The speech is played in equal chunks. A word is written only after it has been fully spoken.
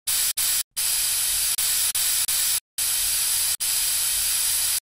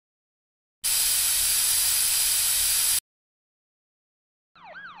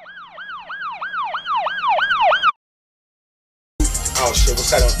Oh shit,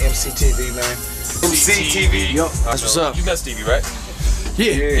 what's that on MCTV, man? MCTV? Yup. That's what's up. You met Stevie, right?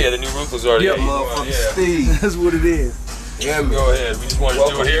 Yeah. Yeah, the new Ruthless already. Yep, yeah. Steve. That's what it is. Yeah, go ahead. We just wanted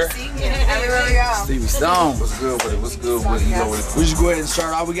to do it here. Stevie Stone. What's good with it? What's good with it? You know what it is. We just go ahead and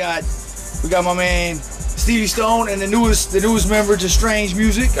start out. We got my man Stevie Stone and the newest member to Strange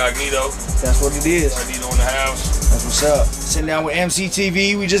Music. Cognito. That's what it is. Cognito in the house. That's what's up. Sitting down with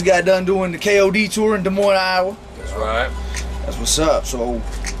MCTV. We just got done doing the KOD tour in Des Moines, Iowa. That's right. That's what's up. So,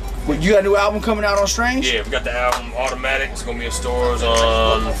 you got a new album coming out on Strange? Yeah, we got the album Automatic. It's gonna be in stores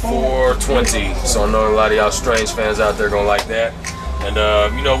on 4/20. So I know a lot of y'all Strange fans out there gonna like that. And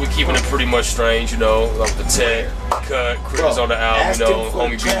you know, we keeping it pretty much Strange. You know, like the Tech, Cut, Chris on the album. You know,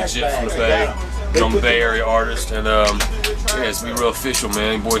 homie Be Legit from the Bay. You know, I'm a Bay Area artist, and yeah, it's be real official,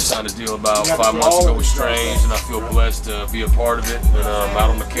 man. Boy signed his deal about 5 months ago with Strange, and I feel blessed to be a part of it. And I'm out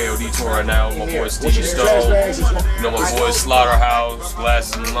on the KOD tour right now with my boy Stevie Stone, you know, my boy Slaughterhouse,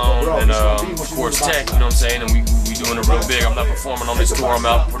 Glasses and Alone, and of course Tech, you know what I'm saying? And we doing it real big. I'm not performing on this tour. I'm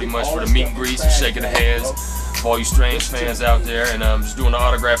out pretty much for the meet and greets and shaking the hands of all you Strange fans out there, and just doing the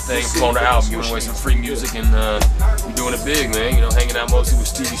autograph thing, blowing the album, giving away some free music, and we doing it big, man. You know, hanging out mostly with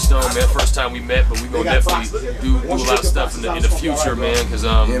Stevie Stone, man. First time we met, but we gonna definitely do a lot of stuff in the future, man, because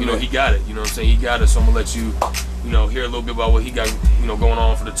you know, he got it. You know what I'm saying? He got it. So I'm gonna let you know, hear a little bit about what he got, you know, going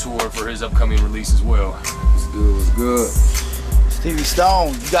on for the tour and for his upcoming release as well. It's good. It's good. Stevie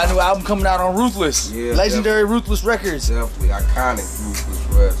Stone, you got a new album coming out on Ruthless. Yeah, legendary Ruthless Records. Definitely iconic Ruthless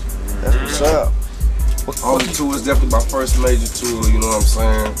Records. That's what's up. Only tour is definitely my first major tour, you know what I'm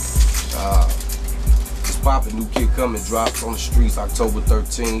saying? Just popping, new Kid Coming drops on the streets October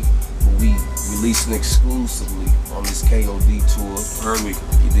 13th. We releasing exclusively on this KOD tour. Early.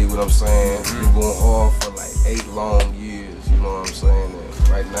 You dig what I'm saying? Been going hard for like 8 long years, you know what I'm saying? And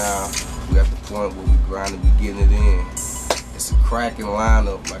right now, we at the point where we grinding, we getting it in. It's a cracking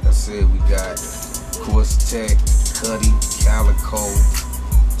lineup, like I said. We got, of course, Tech, Cuddy, Calico,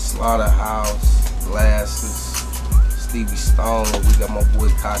 Slaughterhouse, Glasses, Stevie Stone, we got my boy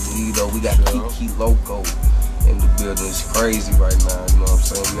Cognito, we got Kiki Loco in the building. It's crazy right now, you know what I'm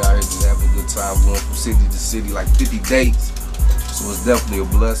saying? We out here just having a good time going from city to city, like 50 dates. So it's definitely a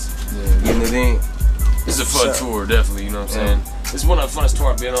blessing, getting it in. It's a fun tour, definitely, you know what I'm saying? It's one of the funnest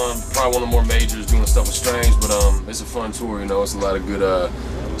tours I've been on, probably one of the more majors doing stuff with Strange, but it's a fun tour, you know, it's a lot of good,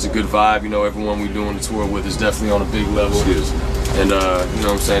 it's a good vibe, you know, everyone we doing the tour with is definitely on a big level. And you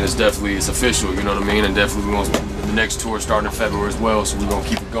know what I'm saying, it's official, you know what I mean? And definitely we want the next tour starting in February as well, so we're gonna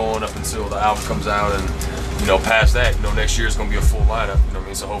keep it going up until the album comes out, and you know, past that, you know, next year it's gonna be a full lineup, you know what I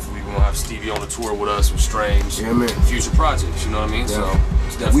mean? So hopefully we're gonna have Stevie on the tour with us with Strange, future projects, you know what I mean? So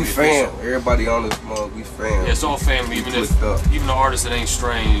it's definitely we fan, everybody on this mug, we fan. Yeah, it's all family, even the artist that ain't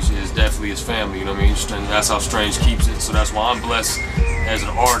Strange is definitely his family, you know what I mean? That's how Strange keeps it, so that's why I'm blessed as an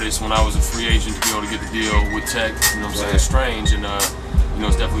artist when I was a free agent to be able to get the deal with Tech, you know what I'm saying, Strange, and you know,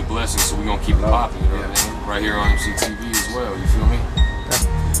 it's definitely a blessing, so we're gonna keep it popping, you know what I mean? Right here on MCTV as well, you feel me?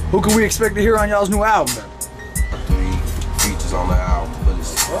 Who can we expect to hear on y'all's new album? 3 features on the album, but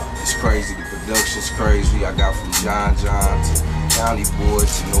it's crazy, the production's crazy. I got from John to County Boy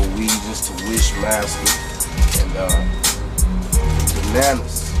to Norwegians to Wishmaster and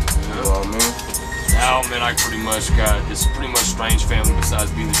Bananas, you know what I mean? The album, man, I pretty much got, it's pretty much Strange family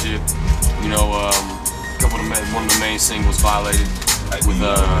besides Be Legit. You know, one of the main singles, Violated, with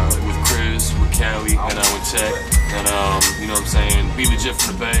Chris, with Cali, and with Tech. And you know what I'm saying, Be Legit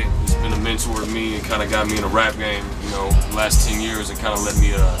from the Bay. He's been a mentor to me and kind of got me in the rap game, you know, the last 10 years, and kind of let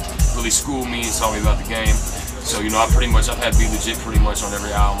me really school me and taught me about the game. So, you know, I've had Be Legit pretty much on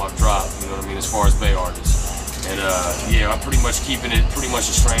every album I've dropped, you know what I mean, as far as Bay artists. And yeah, I'm pretty much keeping it pretty much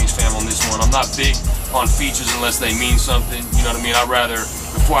a Strange fam on this one. I'm not big on features unless they mean something, you know what I mean? I'd rather,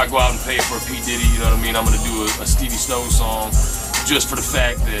 before I go out and pay for a P. Diddy, you know what I mean, I'm gonna do a Stevie Stone song just for the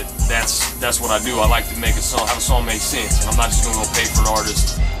fact that that's what I do. I like to make a song, have a song make sense, and I'm not just gonna go pay for an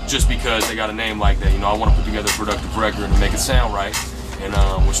artist just because they got a name like that. You know, I want to put together a productive record and make it sound right. And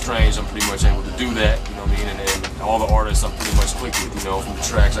with Strange, I'm pretty much able to do that, you know what I mean? And all the artists I'm pretty much clicked with, you know, from the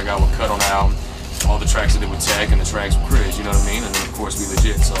tracks I got with Cut on the album, all the tracks I did with Tech, and the tracks with Chris, you know what I mean? And then of course Be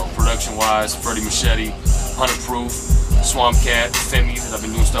Legit. So production-wise, Freddie Machete, 100 Proof, Swamp Cat, Femi, that I've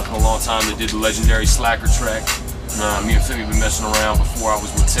been doing stuff for a long time, that did the legendary Slacker track. Me and Femi been messing around before I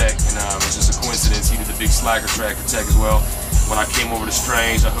was with Tech, and it's just a coincidence he did the big Slacker track for Tech as well. When I came over to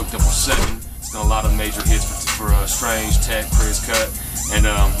Strange, I hooked up with 7. It's done a lot of major hits for Strange, Tech, Chris, Cut, and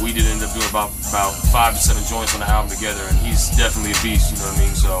we did end up doing about 5 to 7 joints on the album together, and he's definitely a beast, you know what I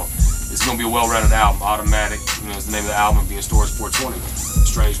mean? So it's gonna be a well-rounded album. Automatic, you know, is the name of the album. Be in stores 420.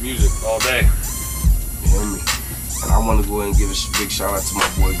 Strange music all day. You hear me? And I want to go ahead and give a big shout out to my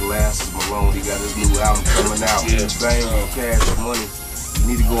boy Glasses Malone. He got his new album coming out. Bang, Cash Money. You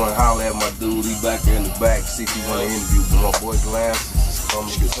need to go and holler at my dude. He back there in the back. See if you want to interview. But my boy Glasses is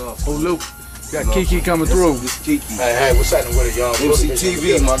coming tough. Oh, Luke. Got Kiki coming through. This Kiki. Hey, what's happening with it, y'all?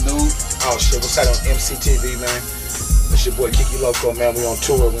 MCTV, my dude. Oh shit, what's happening on MCTV, man? It's your boy Kiki Loco, man. We on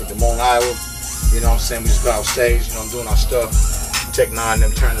tour. We went to Mount Iowa. You know what I'm saying? We just got off stage. You know, I'm doing our stuff. Tech 9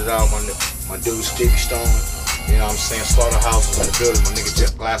 them turned it out. My dude Stevie Stone. You know what I'm saying? Slaughterhouse was in the building. My nigga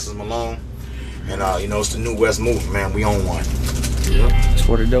Jeff Glasses Malone. And you know, it's the New West movement, man. We on one. Yep. That's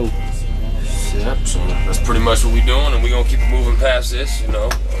what it do. Yep, so that's pretty much what we doing, and we gonna keep it moving past this, you know.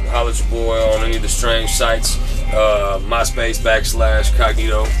 Holler at your boy on any of the strange sites, MySpace /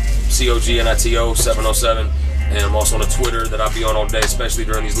 Cognito, COGNITO 707, and I'm also on a Twitter that I be on all day, especially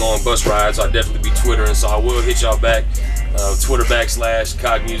during these long bus rides. I definitely be Twittering, so I will hit y'all back. Twitter / CogMusic,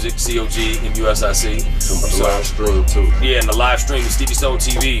 COGMUSIC. So live stream too. Yeah, and the live stream is Stevie Stone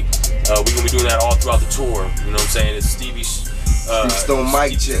TV. We're gonna be doing that all throughout the tour. You know what I'm saying? It's Stevie Stone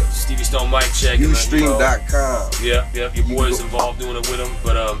Mic Check. Stevie Stone Mic Check. Ustream.com. Yeah, your boy's involved doing it with him.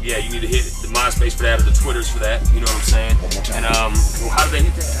 But yeah, you need to hit the MySpace for that or the Twitters for that. You know what I'm saying? And how do they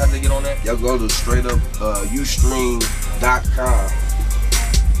hit that? How do they get on that? Y'all go to straight up Ustream.com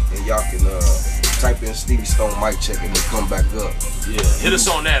and y'all can type in Stevie Stone Mic Check and it'll come back up. Yeah, hit us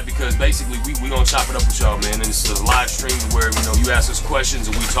on that because basically we gonna chop it up with y'all, man. And it's a live stream where you ask us questions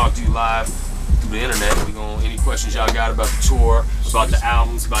and we talk to you live through the internet. We gonna any questions y'all got about the tour, about the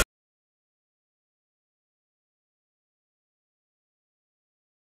albums, about